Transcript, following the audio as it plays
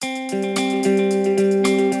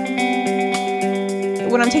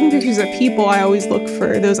When I'm taking pictures of people, I always look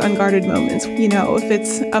for those unguarded moments. If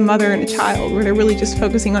it's a mother and a child where they're really just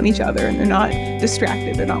focusing on each other and they're not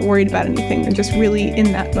distracted, they're not worried about anything, they're just really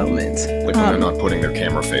in that moment. Like when they're not putting their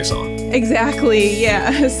camera face on. Exactly,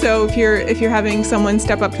 yeah. So if you're having someone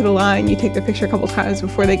step up to the line, you take the picture a couple times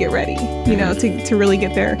before they get ready, to really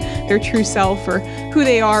get their true self or who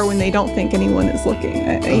they are when they don't think anyone is looking.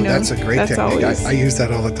 That's a great technique. I use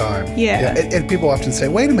that all the time. Yeah. And people often say,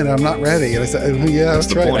 wait a minute, I'm not ready. And I say, yeah,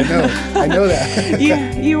 that's right. I know that.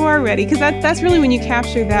 Yeah, you are ready. Because that's really when you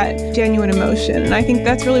capture that genuine emotion. And I think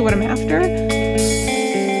that's really what I'm after.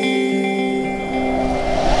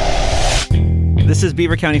 This is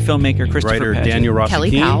Beaver County filmmaker Christopher Writer Petty. Daniel Ross Kelly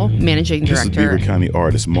King. Powell, managing director. This is Beaver County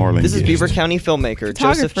artist Marlon This is Guest. Beaver County filmmaker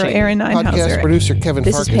Joseph Photographer Cheney. Erin Ninehouser. Podcast producer Kevin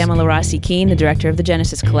This Farkas. is Pamela Rossi Keene, the director of the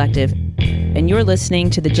Genesis Collective, and you're listening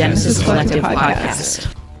to the Genesis Collective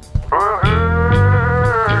podcast.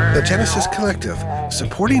 The Genesis Collective,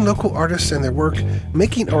 supporting local artists and their work,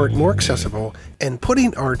 making art more accessible, and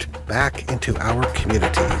putting art back into our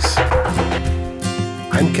communities.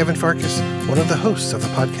 I'm Kevin Farkas, one of the hosts of the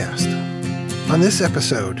podcast. On this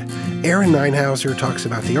episode, Erin Ninehouser talks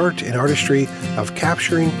about the art and artistry of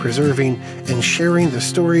capturing, preserving, and sharing the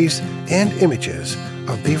stories and images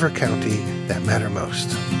of Beaver County that matter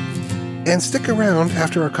most. And stick around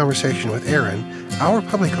after our conversation with Erin. Our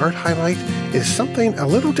public art highlight is something a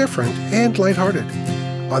little different and lighthearted.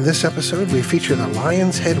 On this episode, we feature the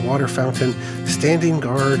Lion's Head Water Fountain standing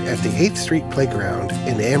guard at the 8th Street Playground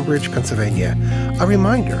in Ambridge, Pennsylvania. A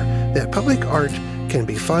reminder that public art can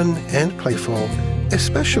be fun and playful,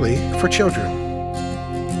 especially for children.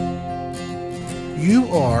 You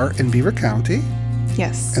are in Beaver County.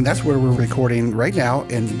 Yes. And that's where we're recording right now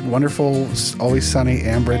in wonderful, always sunny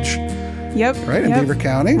Ambridge. Yep. Right, in Beaver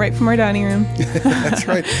County. Right from our dining room. That's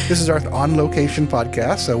right. This is our on-location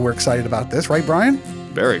podcast, so we're excited about this. Right, Brian?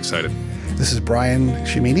 Very excited. This is Brian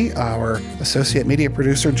Shimini, our associate media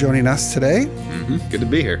producer, joining us today. Good to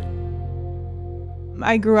be here.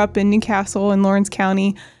 I grew up in Newcastle in Lawrence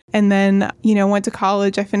County and then, went to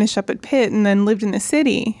college. I finished up at Pitt and then lived in the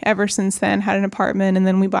city ever since then, had an apartment, and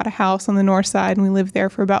then we bought a house on the north side and we lived there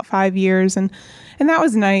for about 5 years. And that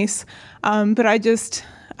was nice. But I just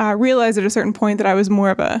realized at a certain point that I was more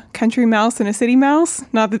of a country mouse than a city mouse.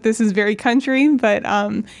 Not that this is very country, but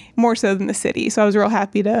more so than the city. So I was real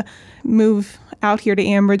happy to move out here to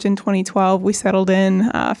Ambridge in 2012. We settled in,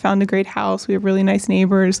 found a great house. We have really nice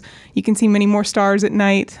neighbors. You can see many more stars at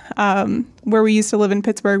night. Where we used to live in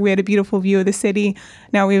Pittsburgh, we had a beautiful view of the city.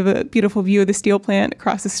 Now we have a beautiful view of the steel plant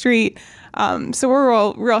across the street. So we're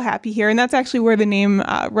all real happy here. And that's actually where the name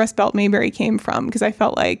Rustbelt Mayberry came from, because I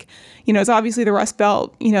felt like, it's obviously the Rust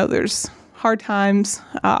Belt. There's hard times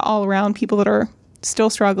all around, people that are still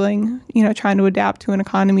struggling, trying to adapt to an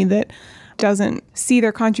economy that doesn't see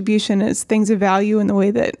their contribution as things of value in the way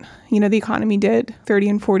that, the economy did 30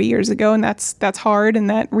 and 40 years ago. And that's hard, and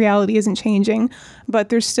that reality isn't changing. But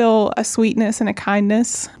there's still a sweetness and a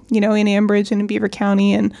kindness, in Ambridge and in Beaver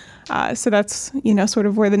County. And so that's, sort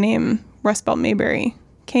of where the name Rustbelt Mayberry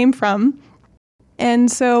came from.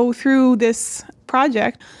 And so through this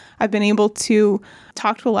project, I've been able to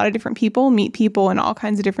talk to a lot of different people, meet people in all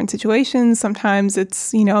kinds of different situations. Sometimes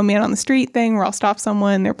it's, a man on the street thing where I'll stop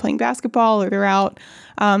someone, they're playing basketball or they're out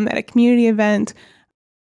at a community event.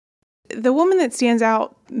 The woman that stands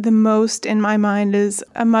out the most in my mind is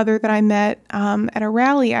a mother that I met at a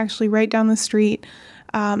rally actually right down the street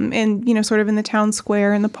and, sort of in the town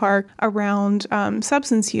square in the park around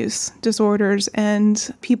substance use disorders,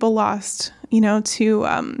 and people lost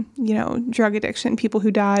to, drug addiction, people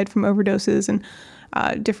who died from overdoses and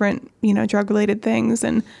different, drug-related things.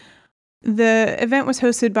 And the event was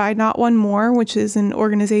hosted by Not One More, which is an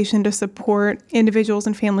organization to support individuals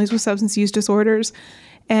and families with substance use disorders.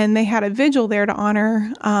 And they had a vigil there to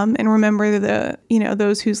honor and remember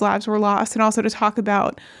those whose lives were lost, and also to talk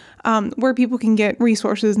about where people can get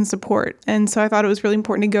resources and support. And so I thought it was really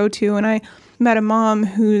important to go to. And I met a mom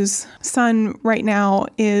whose son right now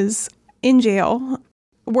is in jail,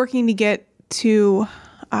 working to get to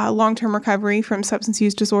long-term recovery from substance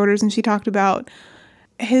use disorders. And she talked about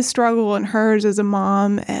his struggle and hers as a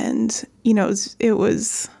mom. And, it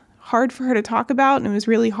was hard for her to talk about, and it was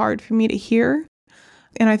really hard for me to hear.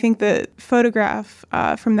 And I think the photograph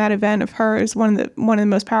from that event of her is one of the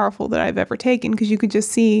most powerful that I've ever taken, because you could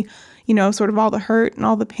just see, sort of all the hurt and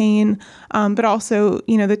all the pain, but also,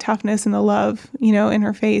 the toughness and the love, in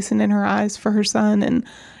her face and in her eyes for her son,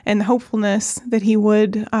 and the hopefulness that he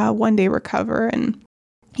would one day recover. And,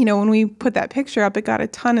 when we put that picture up, it got a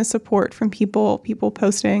ton of support from people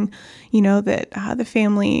posting, that the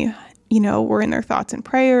family were in their thoughts and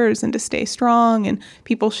prayers and to stay strong, and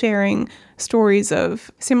people sharing stories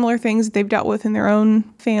of similar things that they've dealt with in their own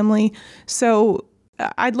family. So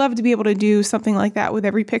I'd love to be able to do something like that with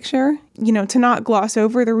every picture, to not gloss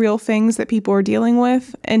over the real things that people are dealing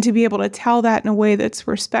with, and to be able to tell that in a way that's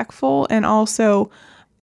respectful and also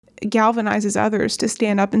galvanizes others to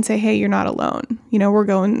stand up and say, hey, you're not alone.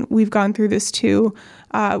 We've gone through this too.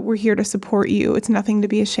 We're here to support you. It's nothing to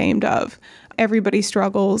be ashamed of. Everybody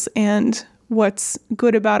struggles. And what's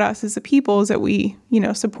good about us as a people is that we,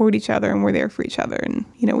 support each other and we're there for each other and,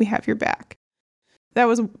 we have your back. That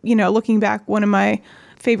was, looking back, one of my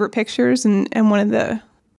favorite pictures and one of the,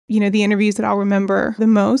 the interviews that I'll remember the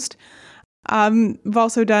most. I've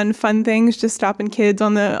also done fun things, just stopping kids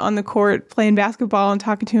on the court, playing basketball and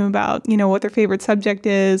talking to them about, what their favorite subject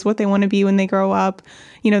is, what they want to be when they grow up,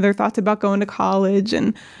 their thoughts about going to college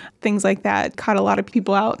and things like that. Caught a lot of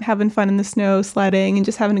people out having fun in the snow, sledding, and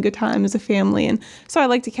just having a good time as a family. And so I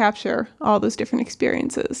like to capture all those different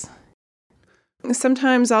experiences.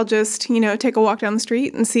 Sometimes I'll just, take a walk down the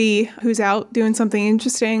street and see who's out doing something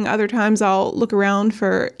interesting. Other times I'll look around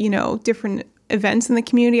for, different events in the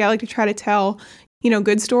community. I like to try to tell,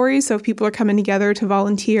 good stories. So if people are coming together to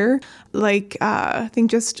volunteer, like I think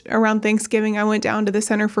just around Thanksgiving, I went down to the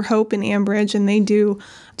Center for Hope in Ambridge, and they do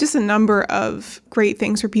just a number of great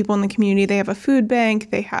things for people in the community. They have a food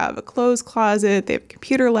bank, they have a clothes closet, they have a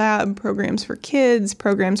computer lab, programs for kids,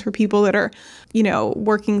 programs for people that are,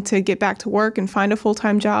 working to get back to work and find a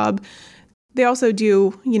full-time job. They also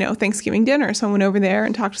do, Thanksgiving dinner. So I went over there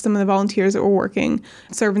and talked to some of the volunteers that were working,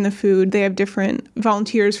 serving the food. They have different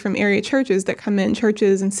volunteers from area churches that come in,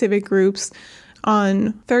 churches and civic groups,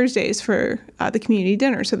 on Thursdays for the community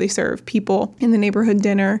dinner. So they serve people in the neighborhood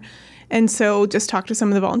dinner. And so just talked to some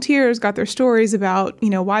of the volunteers, got their stories about,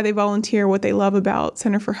 why they volunteer, what they love about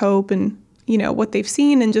Center for Hope and, what they've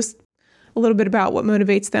seen, and just a little bit about what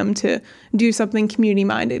motivates them to do something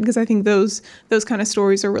community-minded, because I think those kind of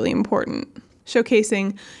stories are really important.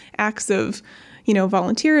 Showcasing acts of,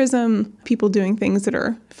 volunteerism, people doing things that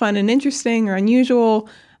are fun and interesting or unusual.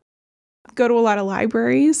 Go to a lot of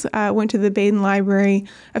libraries. I went to the Baden Library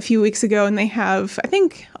a few weeks ago, and they have, I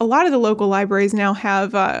think a lot of the local libraries now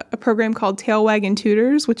have a program called Tail Wagging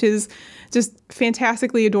Tutors, which is just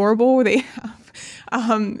fantastically adorable, where they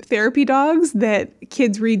have therapy dogs that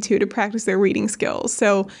kids read to practice their reading skills.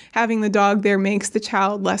 So having the dog there makes the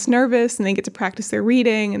child less nervous, and they get to practice their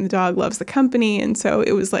reading, and the dog loves the company. And so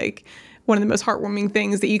it was like one of the most heartwarming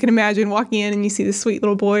things that you can imagine, walking in and you see this sweet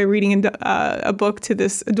little boy reading a book to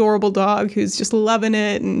this adorable dog who's just loving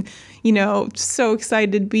it and, so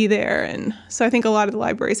excited to be there. And so I think a lot of the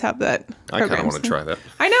libraries have that program. I kind of want to try that.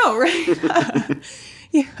 I know, right?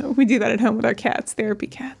 Yeah, we do that at home with our cats, therapy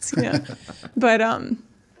cats. But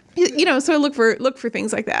so I look for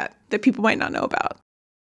things like that people might not know about.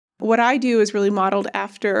 What I do is really modeled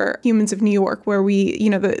after Humans of New York, where we,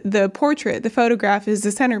 the portrait, the photograph is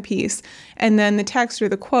the centerpiece, and then the text or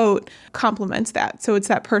the quote complements that. So it's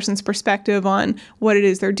that person's perspective on what it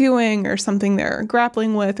is they're doing or something they're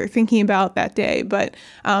grappling with or thinking about that day. But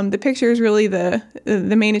the picture is really the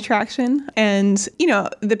main attraction, and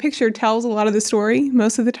the picture tells a lot of the story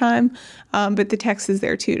most of the time, but the text is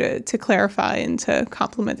there too to clarify and to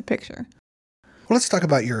complement the picture. Well, let's talk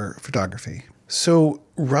about your photography. So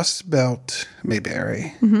Rustbelt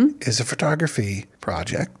Mayberry is a photography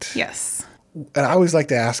project. Yes. And I always like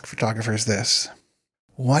to ask photographers this: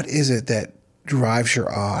 what is it that drives your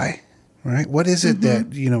eye, right? What is it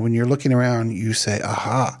that, when you're looking around, you say,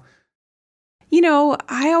 aha?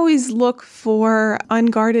 I always look for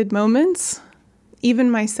unguarded moments.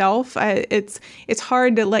 Even myself, it's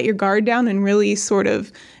hard to let your guard down and really sort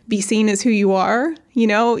of be seen as who you are.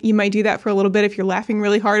 You might do that for a little bit if you're laughing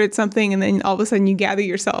really hard at something, and then all of a sudden you gather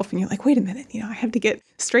yourself and you're like, wait a minute, I have to get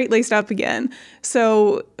straight-laced up again.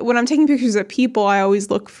 So when I'm taking pictures of people, I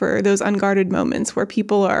always look for those unguarded moments where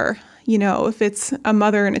people are, if it's a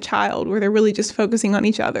mother and a child, where they're really just focusing on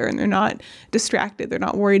each other and they're not distracted, they're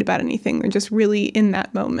not worried about anything, they're just really in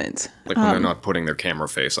that moment. Like when they're not putting their camera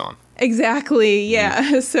face on. Exactly.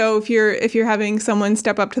 Yeah. So if you're having someone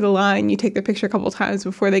step up to the line, you take their picture a couple of times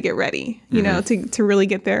before they get ready, to really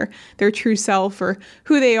get their true self or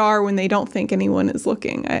who they are when they don't think anyone is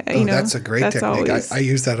looking. That's a great technique. I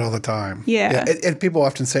use that all the time. Yeah. And people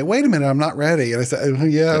often say, wait a minute, I'm not ready. And I say, oh,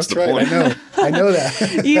 yeah, that's right. Point. I know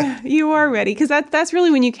that. Yeah, you are ready. Because that's really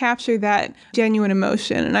when you capture that genuine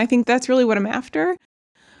emotion. And I think that's really what I'm after.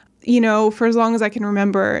 For as long as I can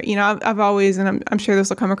remember, I've always, and I'm sure this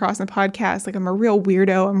will come across in the podcast, like I'm a real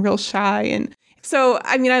weirdo, I'm real shy. And So,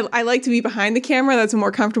 I mean, I like to be behind the camera. That's a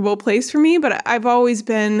more comfortable place for me. But I've always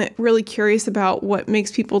been really curious about what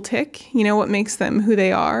makes people tick, what makes them who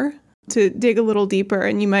they are, to dig a little deeper.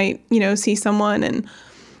 And you might, see someone and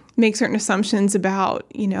make certain assumptions about,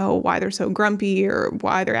 why they're so grumpy or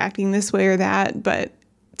why they're acting this way or that. But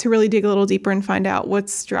to really dig a little deeper and find out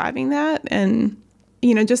what's driving that and,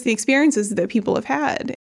 just the experiences that people have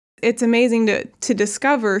had. It's amazing to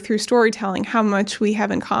discover through storytelling how much we have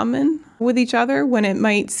in common with each other when it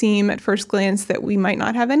might seem at first glance that we might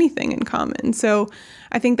not have anything in common. So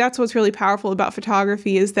I think that's what's really powerful about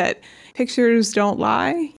photography is that pictures don't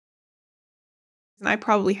lie. And I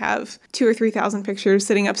probably have 2,000 or 3,000 pictures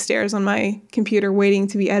sitting upstairs on my computer waiting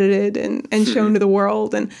to be edited and shown to the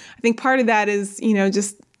world. And I think part of that is,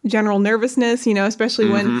 just general nervousness, especially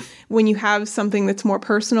when you have something that's more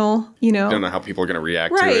personal, You don't know how people are going to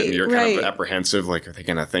react to it. And you're kind of apprehensive, like, are they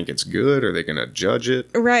going to think it's good? Are they going to judge it?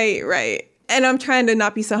 Right. And I'm trying to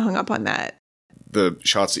not be so hung up on that. The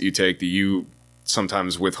shots that you take, do you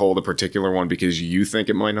sometimes withhold a particular one because you think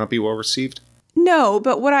it might not be well received? No,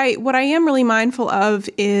 but what I am really mindful of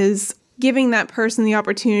is giving that person the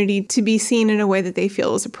opportunity to be seen in a way that they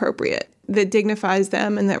feel is appropriate, that dignifies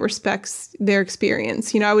them and that respects their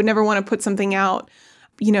experience. I would never want to put something out,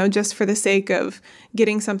 just for the sake of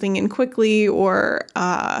getting something in quickly or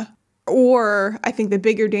I think the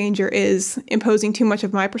bigger danger is imposing too much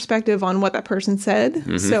of my perspective on what that person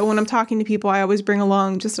said. So when I'm talking to people, I always bring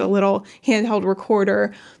along just a little handheld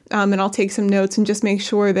recorder and I'll take some notes and just make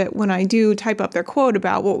sure that when I do type up their quote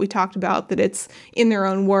about what we talked about, that it's in their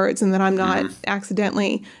own words and that I'm not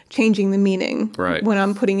accidentally changing the meaning when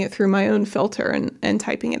I'm putting it through my own filter and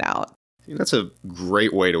typing it out. That's a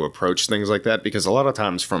great way to approach things like that because a lot of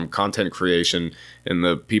times from content creation and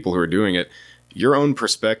the people who are doing it, your own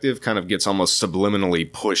perspective kind of gets almost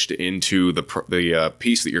subliminally pushed into the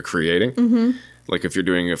piece that you're creating. Like if you're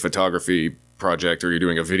doing a photography project or you're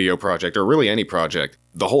doing a video project or really any project,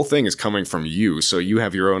 the whole thing is coming from you. So you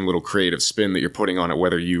have your own little creative spin that you're putting on it,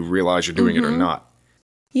 whether you realize you're doing it or not.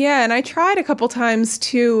 Yeah, and I tried a couple times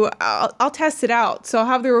I'll test it out. So I'll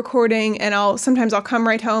have the recording and sometimes I'll come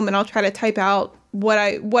right home and I'll try to type out what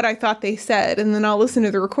I thought they said, and then I'll listen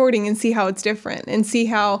to the recording and see how it's different and see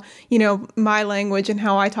how, my language and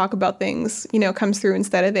how I talk about things, comes through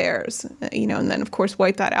instead of theirs, and then of course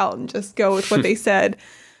wipe that out and just go with what they said.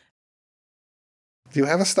 Do you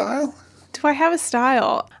have a style? Do I have a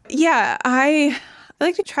style? Yeah, I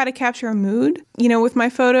like to try to capture a mood, with my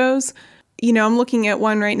photos. I'm looking at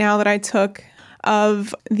one right now that I took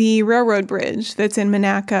of the railroad bridge that's in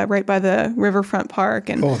Monaca, right by the riverfront park.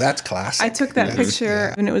 And that's classic. I took that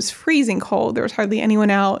picture and it was freezing cold. There was hardly anyone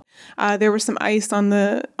out. There was some ice on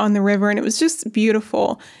the river and it was just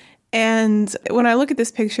beautiful. And when I look at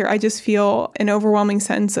this picture, I just feel an overwhelming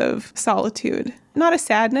sense of solitude. Not a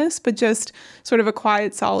sadness, but just sort of a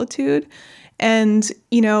quiet solitude. And,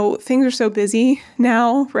 things are so busy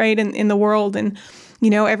now, right, in the world. And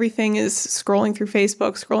everything is scrolling through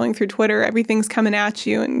Facebook, scrolling through Twitter, everything's coming at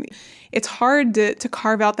you. And it's hard to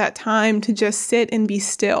carve out that time to just sit and be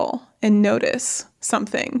still and notice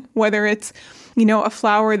something, whether it's, a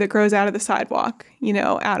flower that grows out of the sidewalk,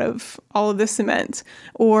 out of all of the cement,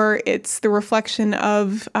 or it's the reflection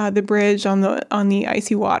of the bridge on the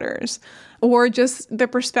icy waters, or just the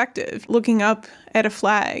perspective, looking up at a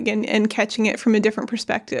flag and catching it from a different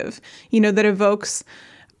perspective, that evokes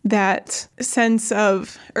that sense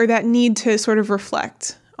of, or that need to sort of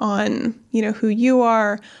reflect on, who you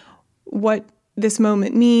are, what this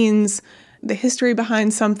moment means, the history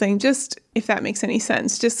behind something, just if that makes any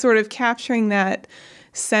sense, just sort of capturing that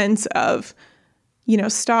sense of,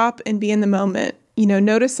 stop and be in the moment,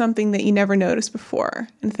 notice something that you never noticed before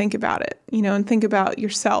and think about it, and think about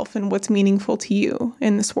yourself and what's meaningful to you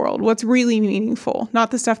in this world, what's really meaningful, not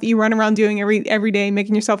the stuff that you run around doing every day,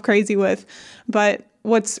 making yourself crazy with, but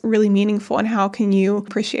what's really meaningful and how can you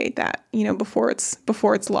appreciate that, before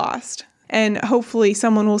it's lost. And hopefully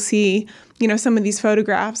someone will see, some of these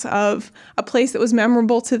photographs of a place that was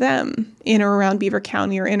memorable to them in or around Beaver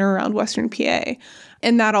County or in or around Western PA.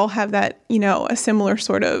 And that'll have that, a similar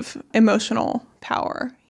sort of emotional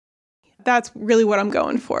power. That's really what I'm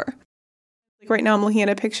going for. Like right now I'm looking at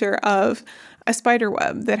a picture of a spider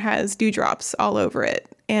web that has dewdrops all over it.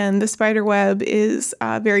 And the spider web is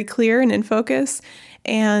very clear and in focus.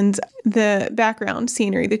 And the background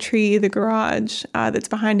scenery, the tree, the garage that's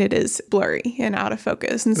behind it is blurry and out of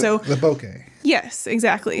focus. And so the bokeh. Yes,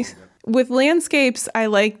 exactly. With landscapes, I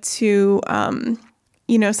like to,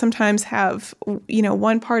 sometimes have,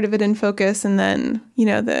 one part of it in focus and then,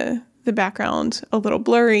 the background a little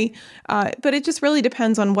blurry. But it just really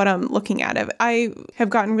depends on what I'm looking at. I have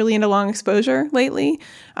gotten really into long exposure lately.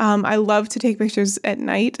 I love to take pictures at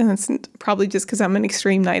night, and it's probably just because I'm an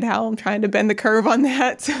extreme night owl. I'm trying to bend the curve on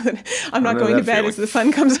that so that I'm not going to bed as the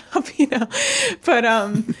sun comes up, But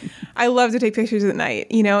I love to take pictures at night,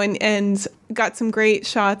 and got some great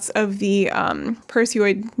shots of the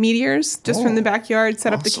Perseid meteors just from the backyard,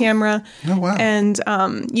 set up the camera. Oh, wow. And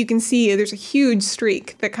you can see there's a huge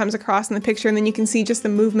streak that comes across in the picture, and then you can see just the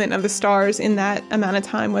movement of the stars in that amount of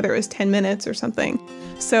time, whether it was 10 minutes or something.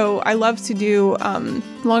 So I love to do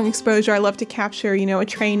long exposure. I love to capture, a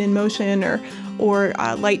train in motion or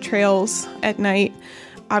light trails at night.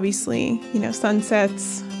 Obviously,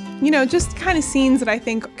 sunsets. Just kind of scenes that I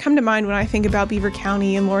think come to mind when I think about Beaver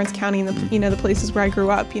County and Lawrence County and the places where I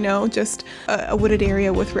grew up, just a wooded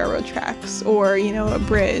area with railroad tracks or, a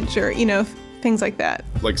bridge or, things like that.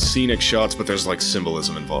 Like scenic shots, but there's like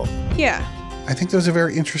symbolism involved. Yeah. I think those are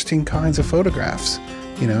very interesting kinds of photographs.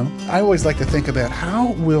 I always like to think about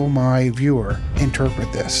how will my viewer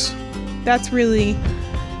interpret this? That's really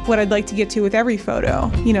what I'd like to get to with every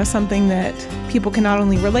photo, something that people can not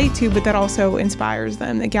only relate to, but that also inspires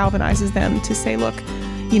them, that galvanizes them to say, look,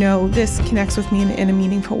 this connects with me in a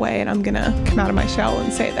meaningful way, and I'm going to come out of my shell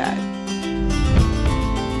and say that.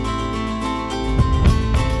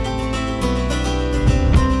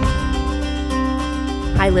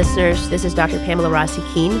 Hi, listeners. This is Dr. Pamela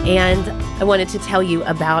Rossi-Keene, and I wanted to tell you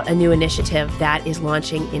about a new initiative that is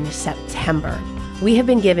launching in September. We have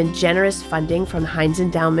been given generous funding from Heinz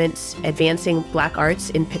Endowment's Advancing Black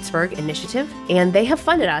Arts in Pittsburgh initiative, and they have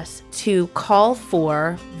funded us to call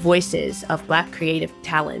for voices of Black creative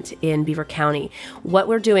talent in Beaver County. What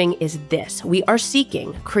we're doing is this. We are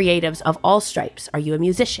seeking creatives of all stripes. Are you a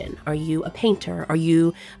musician? Are you a painter? Are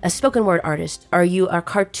you a spoken word artist? Are you a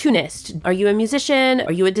cartoonist? Are you a musician?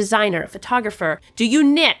 Are you a designer, a photographer? Do you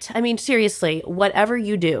knit? I mean, seriously, whatever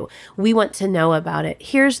you do, we want to know about it.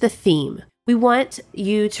 Here's the theme. We want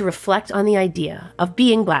you to reflect on the idea of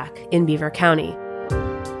being Black in Beaver County.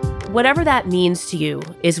 Whatever that means to you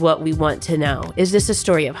is what we want to know. Is this a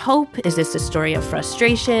story of hope? Is this a story of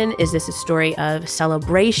frustration? Is this a story of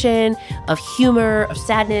celebration, of humor, of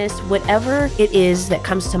sadness? Whatever it is that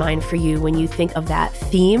comes to mind for you when you think of that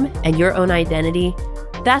theme and your own identity,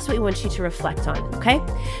 that's what we want you to reflect on, okay?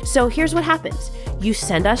 So here's what happens. You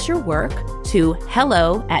send us your work to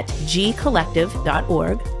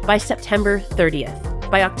hello@gcollective.org by September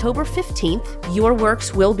 30th. By October 15th, your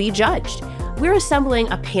works will be judged. We're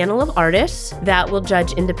assembling a panel of artists that will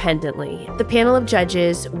judge independently. The panel of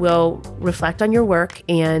judges will reflect on your work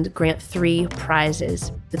and grant 3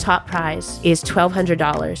 prizes. The top prize is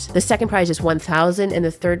 $1,200. The second prize is $1,000, and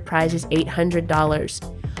the third prize is $800.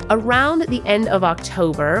 Around the end of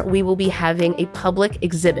October, we will be having a public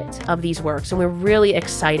exhibit of these works, and we're really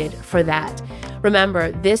excited for that.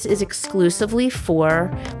 Remember, this is exclusively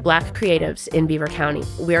for Black creatives in Beaver County.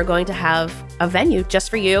 We are going to have a venue just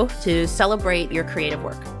for you to celebrate your creative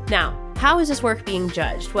work. Now, how is this work being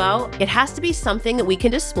judged? Well, it has to be something that we can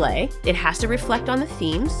display. It has to reflect on the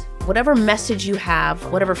themes. Whatever message you have,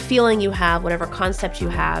 whatever feeling you have, whatever concept you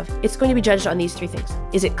have, it's going to be judged on these 3 things.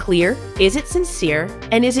 Is it clear? Is it sincere?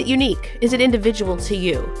 And is it unique? Is it individual to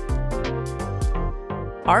you?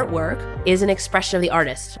 Artwork is an expression of the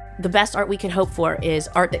artist. The best art we can hope for is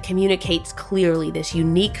art that communicates clearly this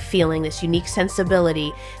unique feeling, this unique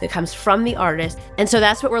sensibility that comes from the artist. And so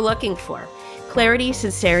that's what we're looking for. Clarity,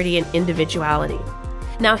 sincerity, and individuality.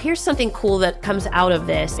 Now, here's something cool that comes out of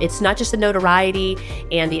this. It's not just the notoriety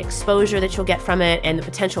and the exposure that you'll get from it and the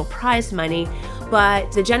potential prize money,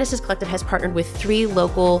 but the Genesis Collective has partnered with 3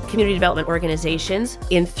 local community development organizations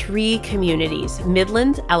in 3 communities,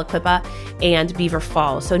 Midland, Aliquippa, and Beaver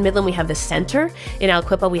Falls. So in Midland, we have the Center. In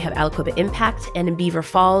Aliquippa, we have Aliquippa Impact. And in Beaver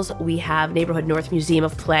Falls, we have Neighborhood North Museum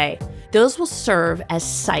of Play. Those will serve as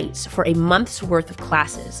sites for a month's worth of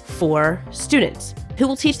classes for students. Who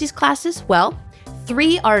will teach these classes? Well,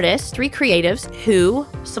 3 artists, 3 creatives who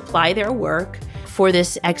supply their work for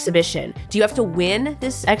this exhibition. Do you have to win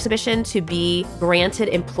this exhibition to be granted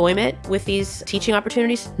employment with these teaching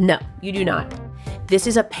opportunities? No, you do not. This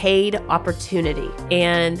is a paid opportunity,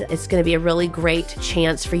 and it's going to be a really great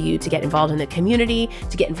chance for you to get involved in the community,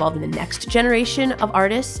 to get involved in the next generation of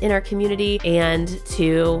artists in our community, and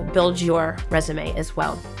to build your resume as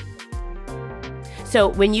well. So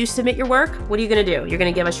when you submit your work, what are you going to do? You're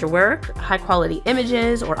going to give us your work, high quality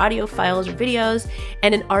images or audio files or videos,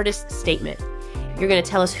 and an artist statement. You're going to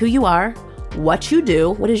tell us who you are, what you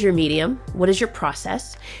do, what is your medium, what is your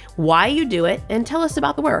process, why you do it, and tell us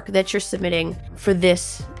about the work that you're submitting for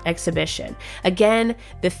this exhibition. Again,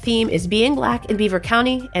 the theme is Being Black in Beaver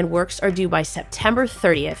County, and works are due by September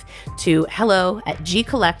 30th to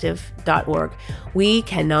hello@gcollective.org. We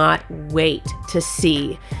cannot wait to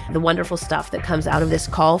see the wonderful stuff that comes out of this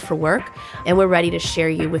call for work, and we're ready to share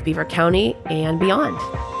you with Beaver County and beyond.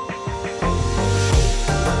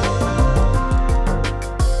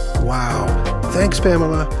 Wow. Thanks,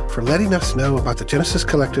 Pamela, for letting us know about the Genesis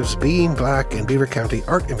Collective's Being Black in Beaver County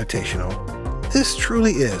Art Invitational. This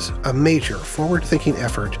truly is a major forward-thinking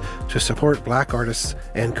effort to support Black artists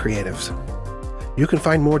and creatives. You can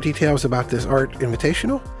find more details about this art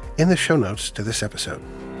invitational in the show notes to this episode.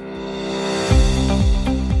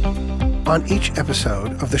 On each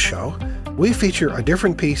episode of the show, we feature a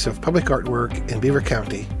different piece of public artwork in Beaver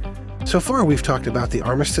County. So far, we've talked about the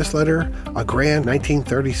Armistice Letter, a grand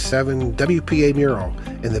 1937 WPA mural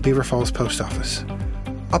in the Beaver Falls Post Office.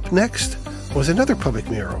 Up next was another public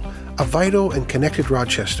mural, a vital and connected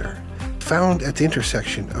Rochester, found at the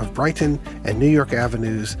intersection of Brighton and New York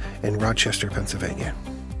Avenues in Rochester, Pennsylvania.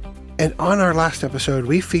 And on our last episode,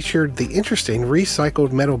 we featured the interesting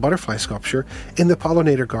recycled metal butterfly sculpture in the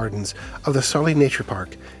pollinator gardens of the Sully Nature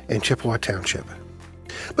Park in Chippewa Township.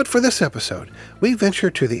 But for this episode, we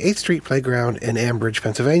venture to the 8th Street Playground in Ambridge,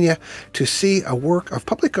 Pennsylvania, to see a work of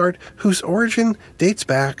public art whose origin dates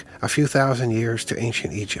back a few thousand years to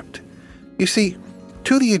ancient Egypt. You see,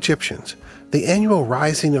 to the Egyptians, the annual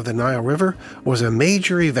rising of the Nile River was a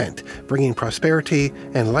major event, bringing prosperity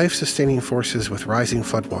and life-sustaining forces with rising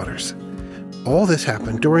floodwaters. All this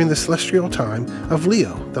happened during the celestial time of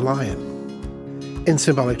Leo, the lion. In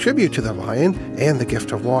symbolic tribute to the lion and the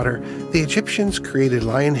gift of water, the Egyptians created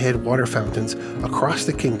lion head water fountains across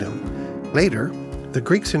the kingdom. Later, the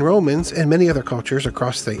Greeks and Romans and many other cultures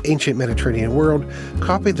across the ancient Mediterranean world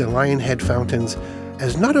copied the lion head fountains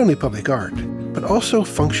as not only public art, but also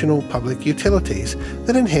functional public utilities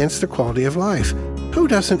that enhance the quality of life. Who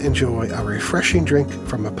doesn't enjoy a refreshing drink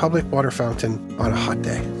from a public water fountain on a hot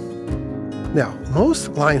day? Now,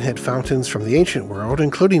 most lion head fountains from the ancient world,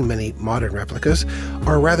 including many modern replicas,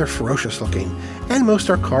 are rather ferocious looking, and most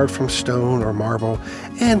are carved from stone or marble,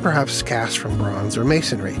 and perhaps cast from bronze or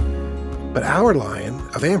masonry. But our lion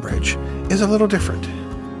of Ambridge is a little different.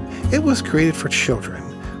 It was created for children,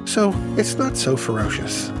 so it's not so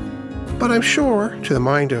ferocious. But I'm sure, to the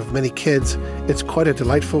mind of many kids, it's quite a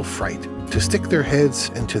delightful fright to stick their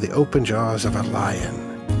heads into the open jaws of a lion.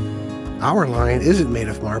 Our lion isn't made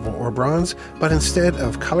of marble or bronze, but instead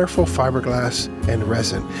of colorful fiberglass and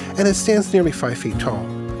resin, and it stands nearly 5 feet tall.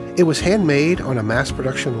 It was handmade on a mass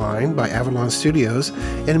production line by Avalon Studios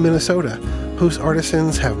in Minnesota, whose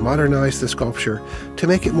artisans have modernized the sculpture to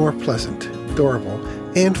make it more pleasant, durable,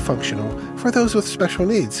 and functional for those with special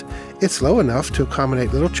needs. It's low enough to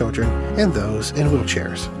accommodate little children and those in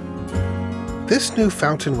wheelchairs. This new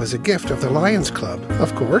fountain was a gift of the Lions Club,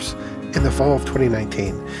 of course, in the fall of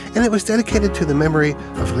 2019, and it was dedicated to the memory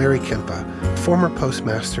of Larry Kempa, former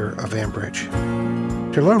postmaster of Ambridge.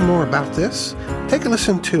 To learn more about this, take a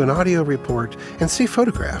listen to an audio report and see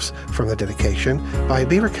photographs from the dedication by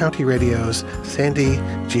Beaver County Radio's Sandy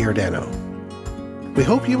Giordano. We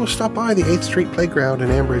hope you will stop by the 8th Street Playground in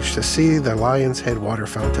Ambridge to see the Lion's Head water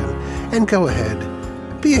fountain, and go ahead,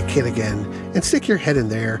 be a kid again, and stick your head in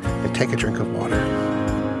there and take a drink of water.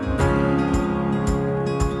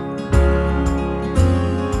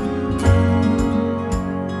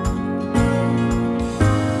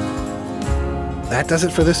 That does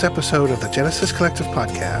it for this episode of the Genesis Collective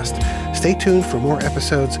podcast. Stay tuned for more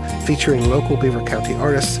episodes featuring local Beaver County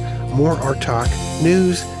artists, more art talk,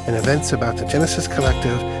 news, and events about the Genesis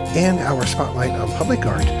Collective, and our spotlight on public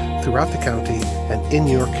art throughout the county and in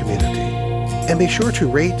your community. And be sure to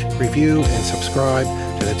rate, review, and subscribe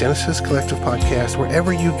to the Genesis Collective podcast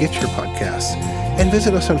wherever you get your podcasts. And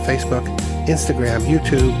visit us on Facebook, Instagram,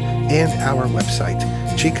 YouTube, and our website,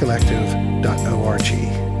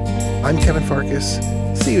 gcollective.org. I'm Kevin Farkas.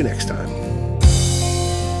 See you next time.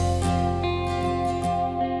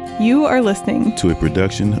 You are listening to a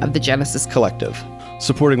production of the Genesis Collective,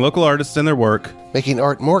 supporting local artists and their work, Making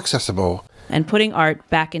art more accessible, and putting art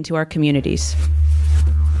back into our communities.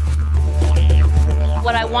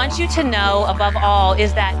 What I want you to know above all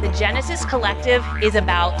is that the Genesis Collective is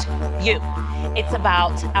about you. It's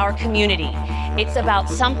about our community. It's about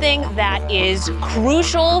something that is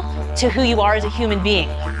crucial to who you are as a human being.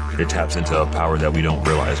 It taps into a power that we don't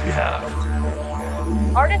realize we have.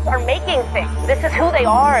 Artists are making things. This is who they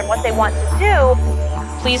are and what they want to do.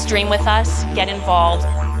 Please dream with us, get involved,